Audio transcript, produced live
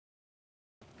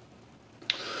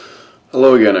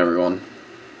Hello again, everyone.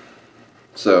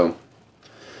 So,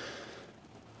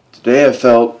 today I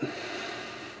felt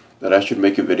that I should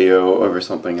make a video over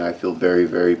something I feel very,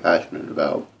 very passionate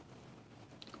about.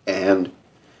 And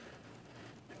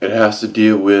it has to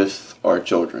deal with our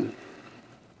children.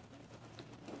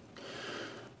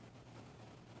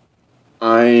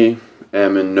 I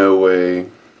am in no way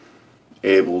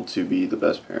able to be the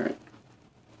best parent.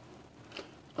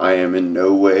 I am in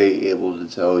no way able to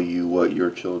tell you what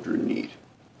your children need.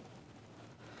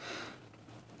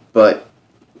 But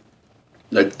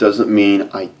that doesn't mean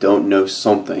I don't know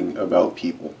something about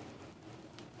people.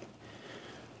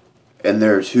 And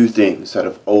there are two things that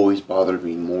have always bothered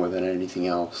me more than anything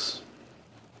else.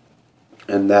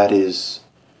 And that is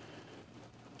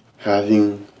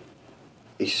having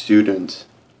a student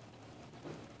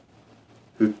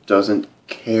who doesn't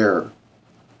care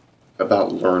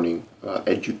about learning, about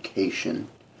education,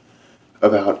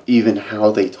 about even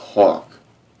how they talk.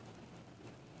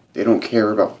 They don't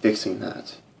care about fixing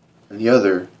that. And the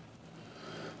other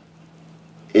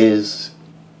is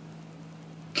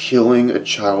killing a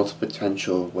child's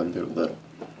potential when they're little.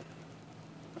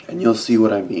 And you'll see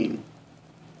what I mean.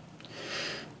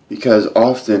 Because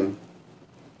often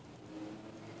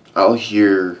I'll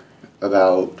hear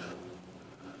about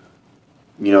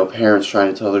parents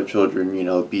trying to tell their children,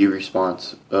 be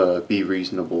be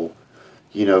reasonable,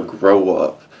 grow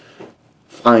up,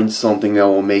 find something that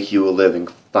will make you a living,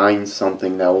 find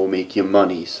something that will make you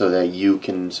money so that you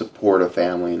can support a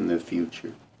family in the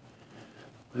future.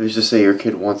 Who's to say your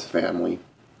kid wants a family?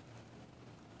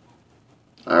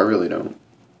 I really don't.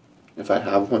 If I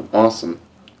have one, awesome.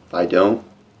 If I don't,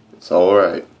 it's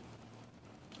alright.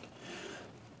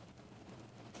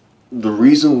 The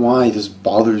reason why this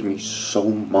bothers me so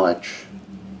much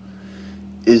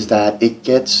is that it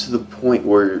gets to the point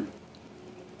where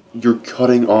you're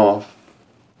cutting off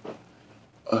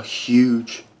a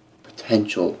huge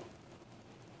potential.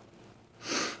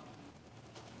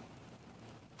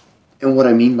 And what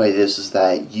I mean by this is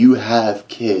that you have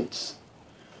kids.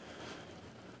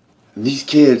 These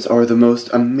kids are the most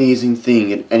amazing thing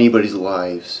in anybody's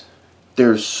lives.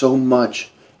 There's so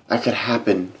much that could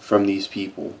happen from these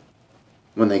people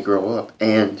when they grow up.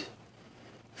 And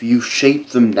if you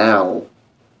shape them now,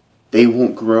 they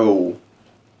won't grow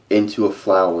into a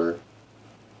flower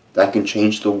that can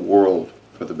change the world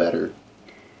for the better.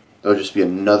 They'll just be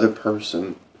another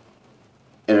person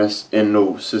in a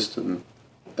system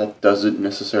that doesn't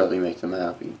necessarily make them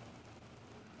happy.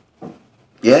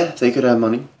 Yeah, they could have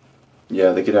money.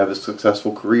 Yeah, they could have a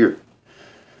successful career.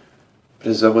 But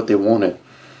is that what they wanted?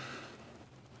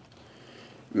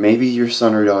 Maybe your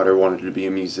son or daughter wanted to be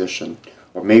a musician,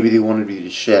 or maybe they wanted to be a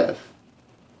chef.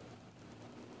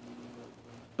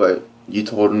 But you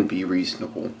told them to be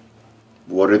reasonable.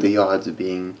 What are the odds of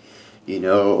being,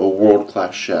 a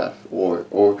world-class chef, or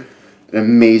an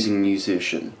amazing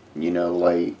musician?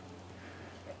 Why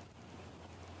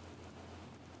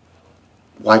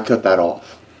cut that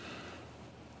off?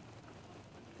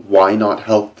 Why not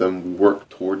help them work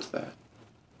towards that?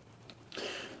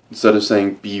 Instead of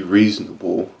saying, be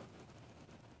reasonable,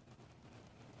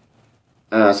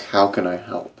 ask, how can I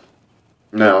help?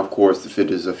 Now, of course, if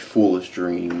it is a foolish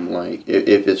dream,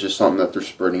 if it's just something that they're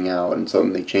spurting out and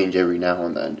something they change every now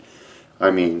and then,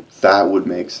 that would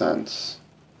make sense.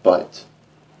 But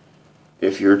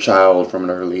if your child from an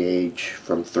early age,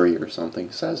 from 3 or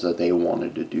something, says that they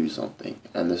wanted to do something,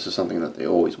 and this is something that they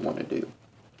always want to do,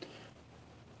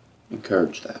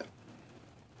 encourage that.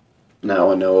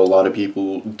 Now, I know a lot of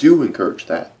people do encourage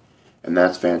that, and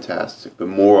that's fantastic, but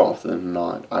more often than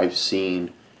not, I've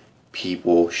seen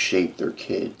people shape their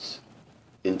kids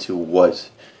into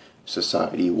what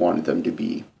society wanted them to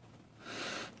be.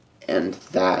 And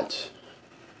that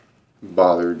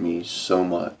bothered me so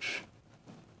much.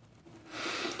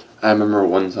 I remember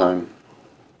one time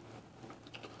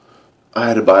I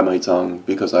had to bite my tongue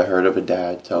because I heard of a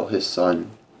dad tell his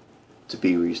son to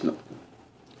be reasonable.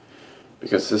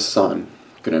 Because his son,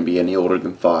 couldn't be any older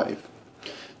than 5,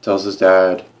 tells his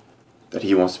dad that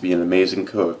he wants to be an amazing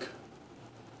cook.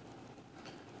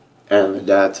 And the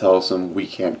dad tells him, we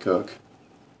can't cook.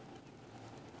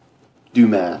 Do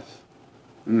math.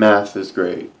 Math is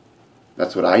great.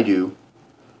 That's what I do.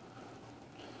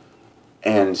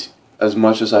 And as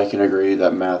much as I can agree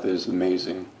that math is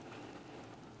amazing,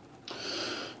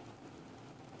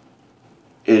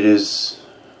 it is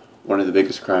one of the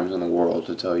biggest crimes in the world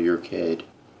to tell your kid,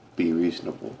 be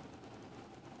reasonable.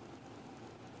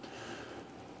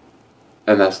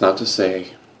 And that's not to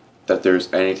say that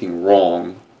there's anything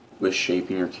wrong with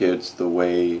shaping your kids the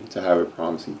way to have a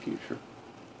promising future.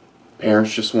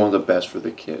 Parents just want the best for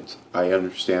their kids. I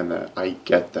understand that. I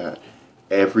get that.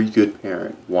 Every good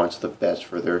parent wants the best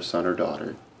for their son or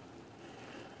daughter.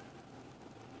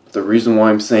 The reason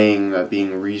why I'm saying that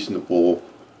being reasonable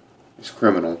is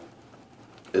criminal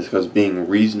is because being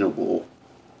reasonable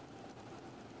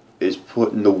is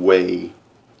put in the way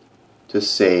to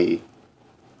say,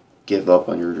 give up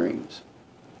on your dreams.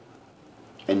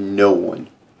 And no one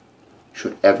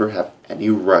should ever have any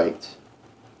right,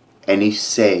 any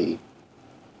say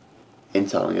in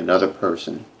telling another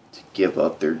person to give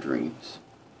up their dreams.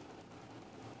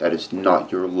 That is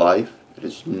not your life. It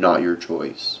is not your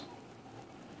choice.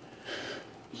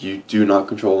 You do not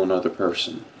control another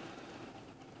person.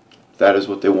 If that is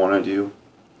what they want to do,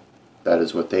 that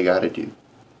is what they gotta do.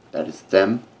 That is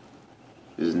them.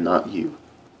 It is not you.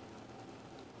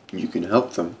 You can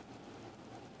help them,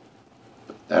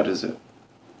 but that is it.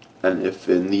 And if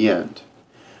in the end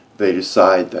they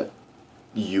decide that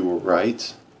you were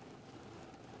right,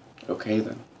 okay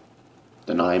then.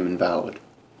 Then I am invalid.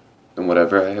 Then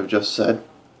whatever I have just said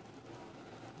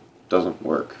doesn't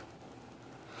work.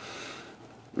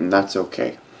 And that's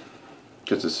okay.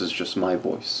 Because this is just my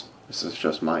voice. This is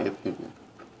just my opinion.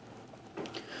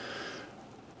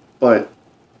 But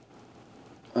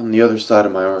on the other side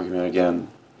of my argument again,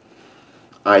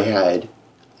 I had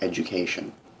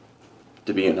education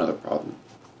to be another problem.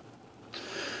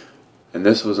 And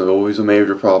this was always a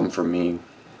major problem for me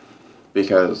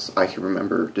because I can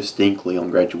remember distinctly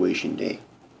on graduation day.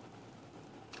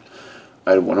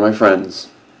 I had one of my friends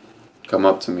come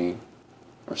up to me,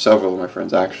 or several of my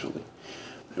friends actually.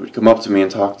 They would come up to me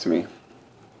and talk to me.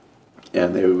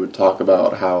 And they would talk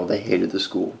about how they hated the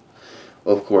school.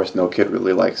 Well, of course, no kid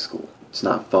really likes school. It's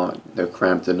not fun. They're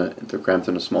cramped in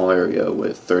a small area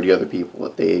with 30 other people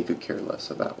that they could care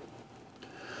less about.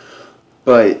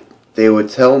 But they would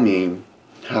tell me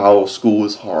how school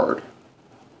is hard.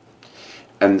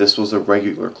 And this was a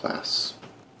regular class.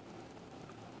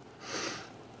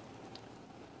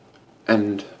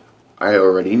 And I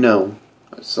already know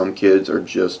that some kids are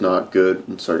just not good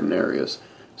in certain areas.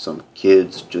 Some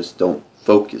kids just don't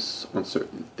focus on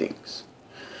certain things.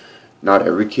 Not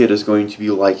every kid is going to be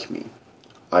like me.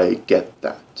 I get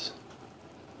that.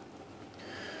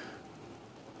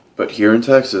 But here in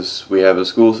Texas, we have a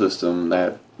school system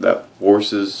that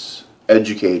forces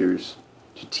educators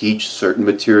to teach certain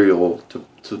material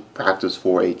to practice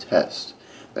for a test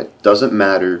that doesn't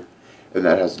matter and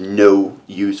that has no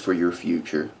use for your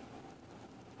future.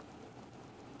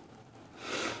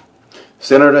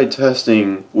 Standardized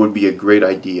testing would be a great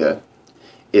idea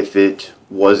if it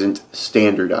wasn't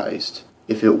standardized,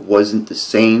 if it wasn't the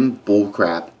same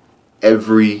bullcrap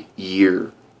every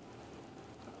year.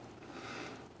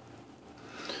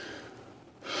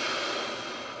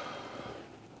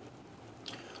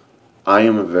 I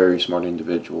am a very smart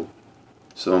individual.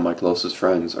 Some of my closest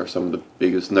friends are some of the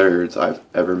biggest nerds I've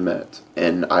ever met,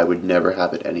 and I would never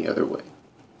have it any other way.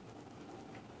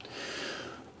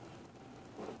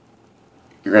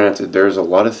 Granted, there's a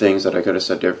lot of things that I could have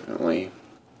said differently,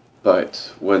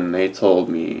 but when they told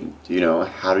me,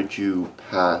 how did you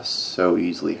pass so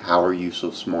easily? How are you so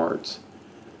smart?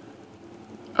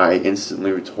 I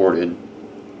instantly retorted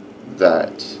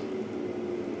that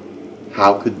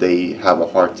how could they have a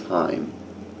hard time?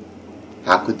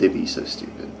 How could they be so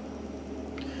stupid?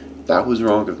 That was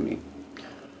wrong of me.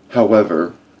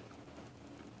 However,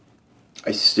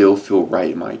 I still feel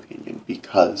right in my opinion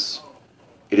because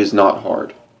it is not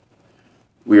hard.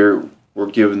 We're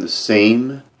given the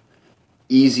same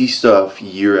easy stuff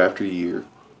year after year.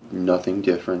 Nothing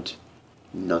different.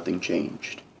 Nothing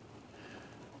changed.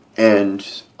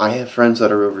 And I have friends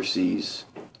that are overseas.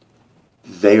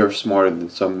 They are smarter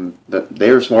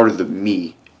than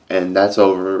me, and that's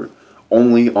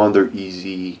only on their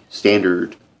easy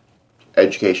standard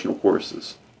educational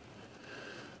courses.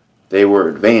 They were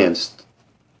advanced.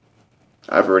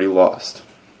 I've already lost.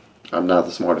 I'm not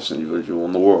the smartest individual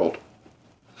in the world.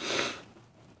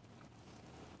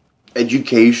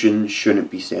 Education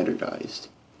shouldn't be standardized.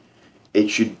 It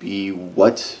should be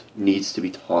what needs to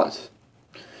be taught.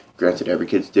 Granted, every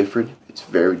kid's different. It's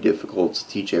very difficult to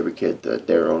teach every kid at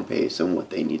their own pace and what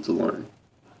they need to learn.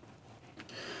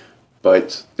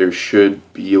 But there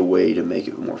should be a way to make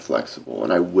it more flexible,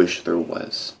 and I wish there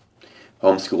was.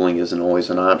 Homeschooling isn't always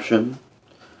an option.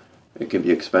 It can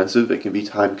be expensive, it can be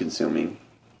time-consuming.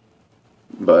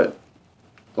 But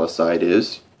plus side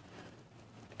is,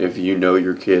 if you know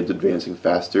your kid's advancing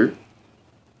faster,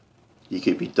 you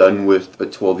could be done with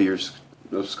 12 years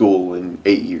of school in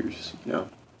 8 years,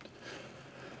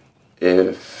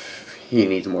 If he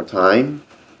needs more time,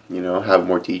 have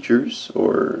more teachers,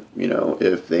 or,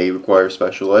 if they require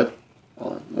special ed,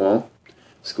 Well,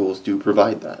 schools do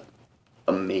provide that.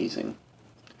 Amazing.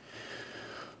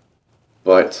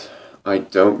 But I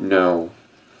don't know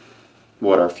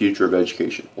what our future of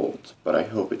education holds, but I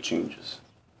hope it changes.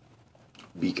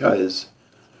 Because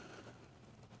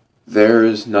there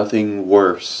is nothing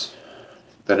worse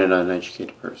than an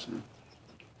uneducated person.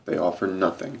 They offer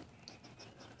nothing.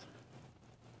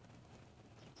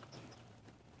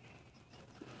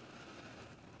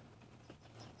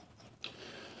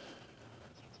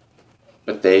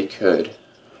 But they could.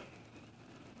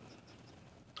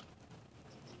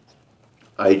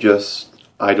 I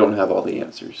don't have all the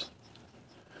answers.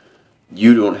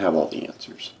 You don't have all the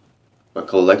answers. But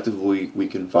collectively, we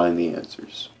can find the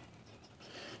answers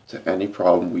to any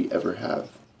problem we ever have.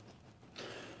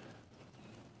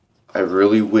 I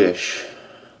really wish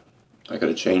I could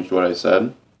have changed what I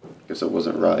said, because it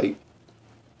wasn't right.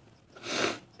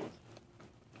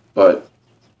 But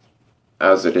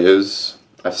as it is,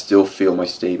 I still feel my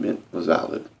statement was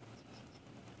valid.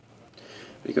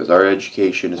 Because our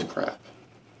education is crap.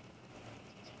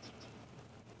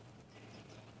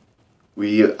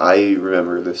 I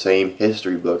remember the same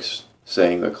history books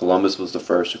saying that Columbus was the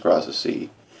first to cross the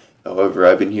sea. However,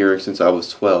 I've been hearing since I was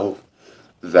 12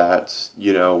 that,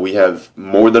 we have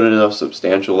more than enough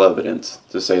substantial evidence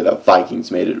to say that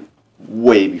Vikings made it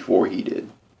way before he did.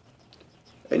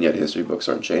 And yet history books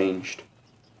aren't changed.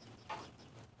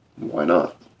 Why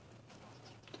not?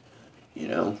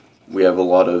 We have a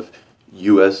lot of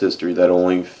U.S. history that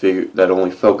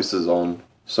only focuses on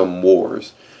some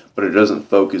wars, but it doesn't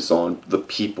focus on the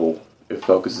people. It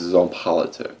focuses on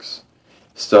politics.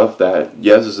 Stuff that,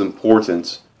 yes, is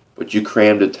important, but you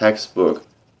crammed a textbook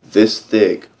this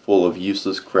thick full of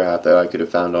useless crap that I could have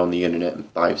found on the internet in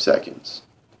 5 seconds.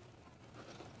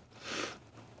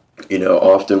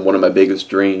 Often one of my biggest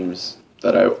dreams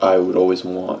that I would always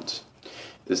want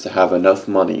is to have enough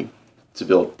money to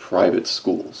build private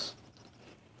schools.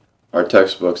 Our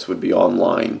textbooks would be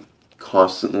online,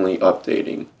 constantly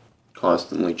updating,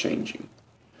 constantly changing,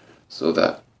 so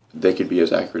that they could be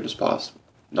as accurate as possible.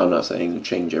 Now, I'm not saying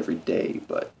change every day,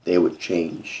 but they would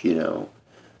change,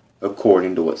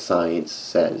 according to what science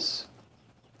says,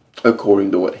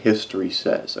 according to what history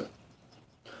says.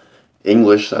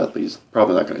 English, sadly, is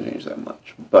probably not going to change that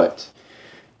much, but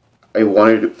I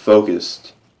wanted it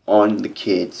focused on the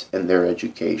kids and their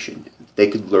education. They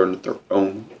could learn at their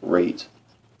own rate,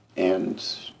 and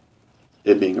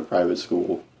it being a private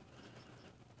school,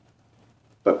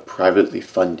 but privately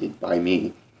funded by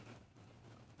me,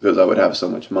 because I would have so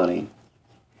much money,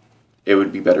 it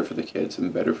would be better for the kids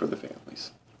and better for the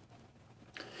families.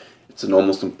 It's an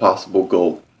almost impossible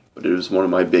goal, but it is one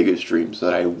of my biggest dreams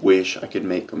that I wish I could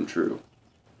make come true.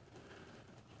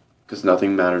 Because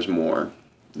nothing matters more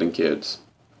than kids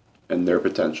and their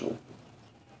potential.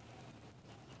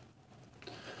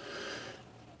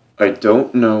 I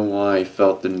don't know why I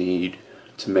felt the need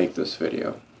to make this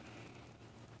video,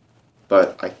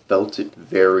 but I felt it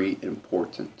very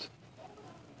important.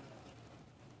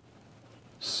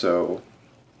 So,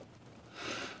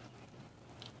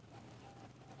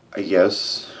 I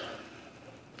guess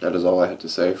that is all I had to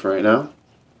say for right now.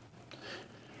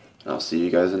 I'll see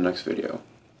you guys in the next video.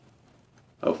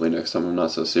 Hopefully next time I'm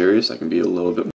not so serious. I can be a little bit